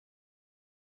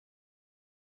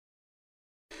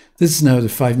This is now the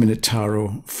 5-minute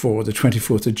tarot for the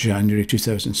 24th of January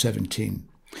 2017.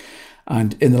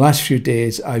 And in the last few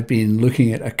days, I've been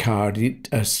looking at a card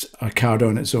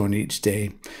on its own each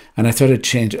day. And I thought I'd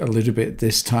change it a little bit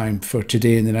this time for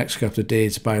today and the next couple of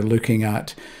days by looking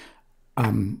at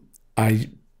a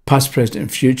past, present,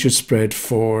 and future spread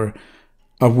for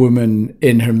a woman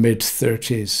in her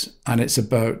mid-30s. And it's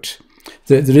about,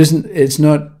 it's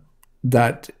not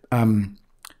that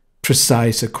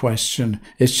precise a question.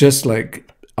 It's just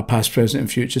like a past, present,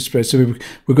 and future spread. So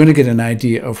we're going to get an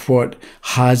idea of what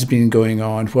has been going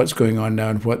on, what's going on now,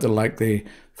 and what the likely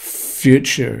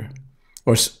future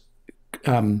or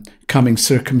coming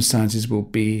circumstances will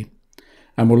be.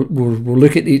 And we'll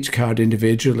look at each card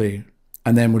individually,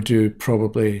 and then we'll do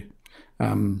probably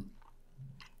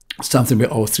something with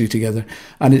all three together.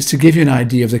 And it's to give you an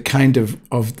idea of the kind of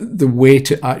the way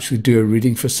to actually do a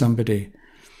reading for somebody,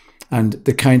 and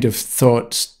the kind of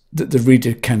thoughts that the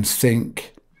reader can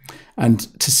think,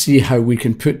 and to see how we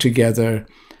can put together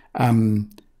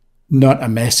not a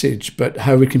message, but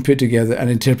how we can put together an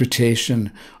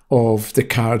interpretation of the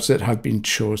cards that have been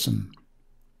chosen.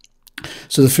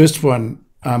 So the first one,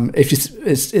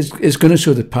 it's going to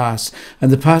show the past, and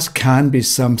the past can be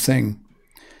something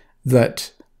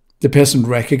that the person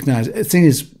recognizes. The thing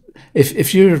is,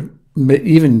 if you're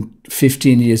even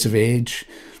 15 years of age,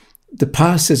 the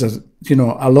past is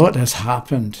a lot has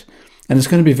happened, and it's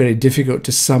going to be very difficult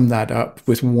to sum that up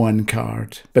with one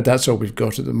card, but that's all we've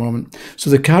got at the moment. So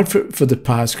the card for the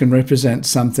past can represent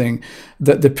something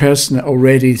that the person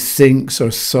already thinks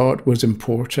or thought was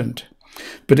important,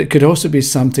 but it could also be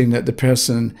something that the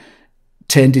person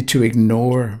tended to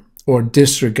ignore or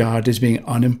disregard as being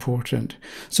unimportant.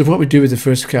 So what we do with the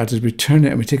first card is we turn it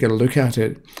and we take a look at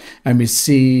it, and we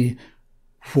see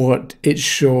what it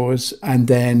shows and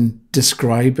then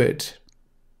describe it.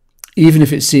 Even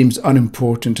if it seems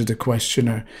unimportant to the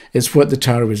questioner, it's what the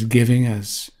tarot is giving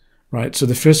us, right? So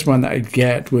the first one that I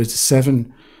get was the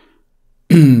Seven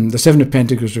of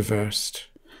Pentacles reversed.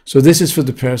 So this is for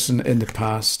the person in the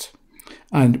past.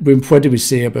 And what do we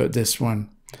say about this one?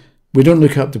 We don't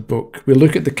look up the book. We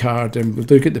look at the card and we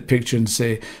look at the picture and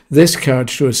say, this card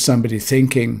shows somebody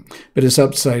thinking, but it's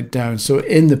upside down. So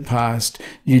in the past,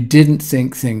 you didn't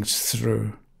think things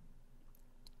through.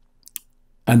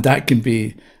 And that can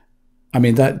be, I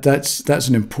mean, that's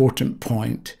an important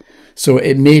point. So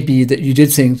it may be that you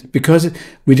did things, because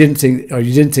we didn't think, or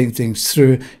you didn't think things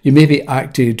through, you maybe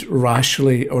acted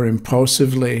rashly or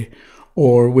impulsively,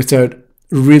 or without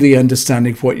really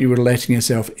understanding what you were letting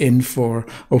yourself in for,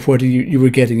 or what you were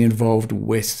getting involved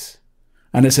with.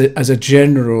 And it's as a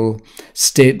general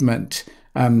statement,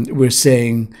 we're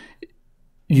saying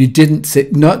you didn't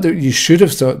think, not that you should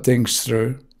have thought things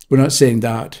through. We're not saying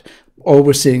that. All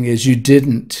we're saying is you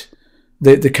didn't.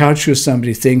 The card shows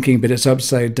somebody thinking, but it's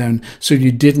upside down. So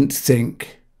you didn't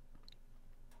think,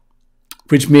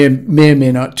 which may or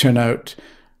may not turn out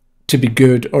to be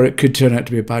good, or it could turn out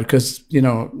to be bad, because,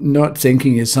 not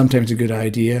thinking is sometimes a good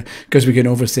idea because we can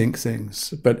overthink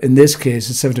things. But in this case,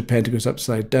 the Seven of Pentacles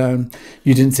upside down,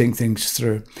 you didn't think things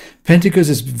through. Pentacles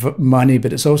is money,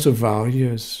 but it's also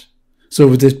values. So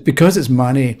with this, because it's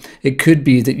money, it could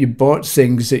be that you bought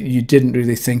things that you didn't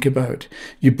really think about.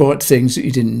 You bought things that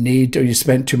you didn't need, or you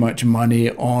spent too much money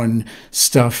on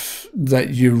stuff that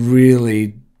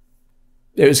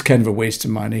it was kind of a waste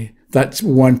of money. That's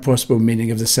one possible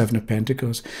meaning of the Seven of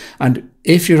Pentacles. And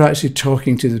if you're actually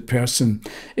talking to the person,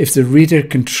 if the reader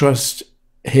can trust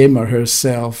him or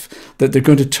herself that they're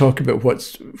going to talk about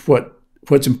what's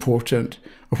important,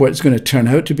 or what's going to turn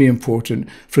out to be important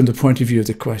from the point of view of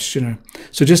the questioner.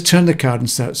 So just turn the card and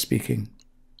start speaking,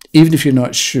 even if you're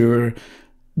not sure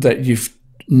that you've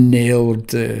nailed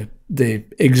the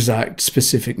exact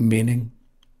specific meaning.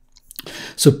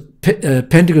 So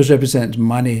Pentacles represents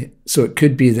money, so it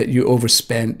could be that you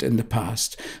overspent in the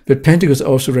past. But Pentacles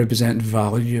also represent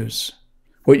values,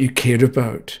 what you care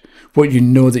about, what you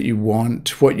know that you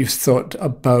want, what you've thought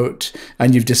about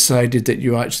and you've decided that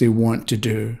you actually want to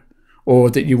do,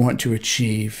 or that you want to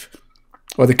achieve,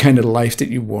 or the kind of life that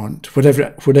you want,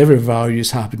 whatever values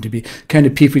happen to be, kind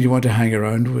of people you want to hang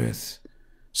around with.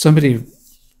 Somebody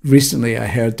recently, I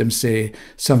heard them say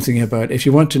something about, if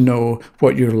you want to know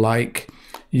what you're like,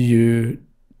 you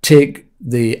think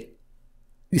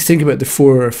about the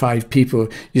 4 or 5 people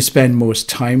you spend most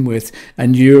time with,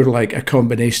 and you're like a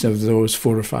combination of those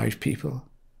 4 or 5 people.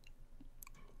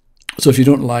 So if you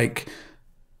don't like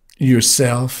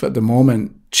yourself at the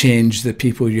moment, change the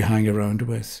people you hang around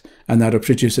with, and that'll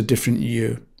produce a different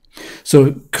you.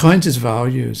 So coins is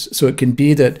values. So it can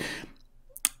be that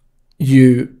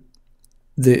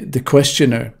the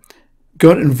questioner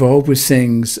got involved with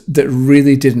things that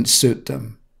really didn't suit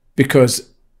them because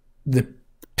the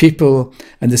people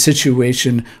and the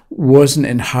situation wasn't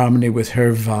in harmony with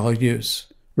her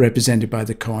values represented by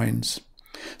the coins.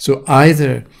 So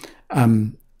either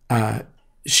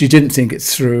she didn't think it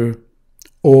through,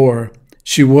 or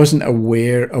she wasn't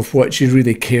aware of what she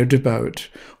really cared about,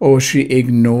 or she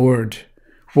ignored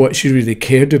what she really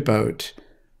cared about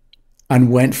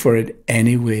and went for it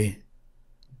anyway.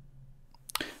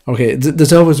 Okay,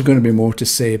 there's always going to be more to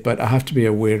say, but I have to be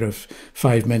aware of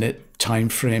 5-minute time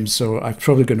frames, so I've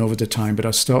probably gone over the time, but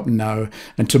I'll stop now,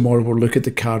 and tomorrow we'll look at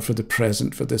the card for the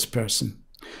present for this person.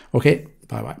 Okay,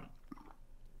 bye-bye.